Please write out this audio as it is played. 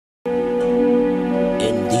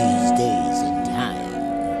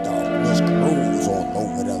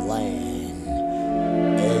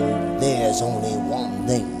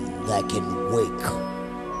I can wake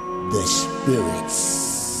the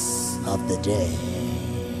spirits of the dead.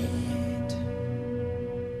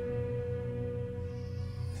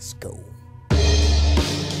 Let's go.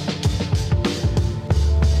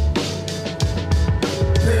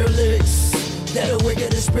 Pure lyrics that'll wake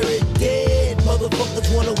the spirit dead. Motherfuckers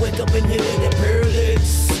wanna wake up and hear the pure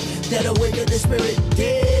lyrics that'll wake the spirit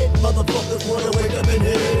dead. Motherfuckers wanna wake up and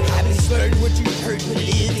hear. I be flirting what you heard when it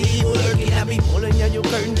is evil lurking. I be pulling on your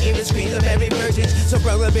curtain, hearing screams of every virgin. So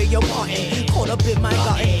brother, beg your pardon, caught up in my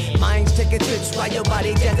garden. Minds taking trips while your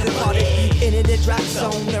body gets departed. Into the drop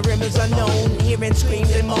zone, the rim is unknown. Hearing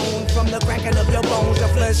screams and moan from the cracking of your bones. Your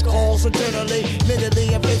flesh calls eternally,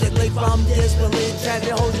 mentally and physically from disbelief. Trying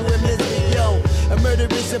to hold you in misery, yo. A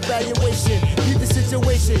murderous evaluation, leave the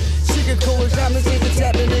situation. Sugarcoat conversations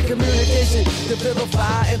happening in communication. To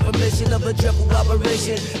verify information of a triple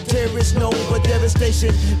operation. Terrorists know but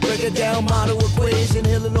devastation. Break it down, model equation.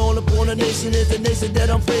 Healing all upon a nation is the nation that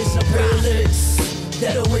I'm facing. Pure lyrics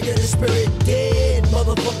that'll wake the spirit dead.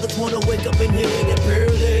 Motherfuckers wanna wake up and hear the pure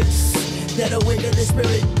lyrics that'll wake the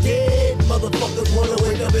spirit dead. Motherfuckers wanna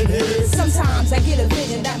wake up and hear it. Sometimes I get a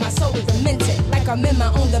vision that my soul is demented, like I'm in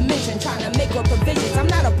my own dimension, trying to make up provisions. I'm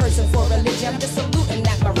not a person for religion, I'm just saluting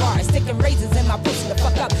that mirage, sticking razors in my pussy to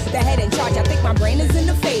fuck up the head in charge. I think my brain is in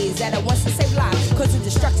the phase that it wants to save lives, cause of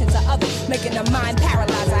destruction to others, making the mind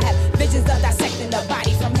paralyzed. I have visions of dissecting the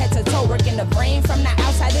body from head to toe, working the brain from the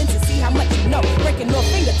outside in to see how much you know, breaking no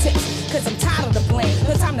fingertips, cause I'm tired of the blame.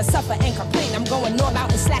 No time to suffer and complain, I'm going all out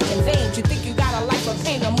and slacking veins. You think you got a life of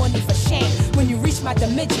pain, I'm money for shame. When you reach my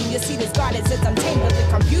dimension, you see this God as it's untamed with the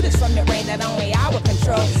computers from the brain that only I will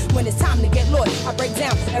control. When it's time to get lost, I break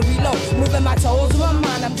down and reload, moving my toes with my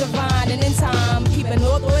mind. I'm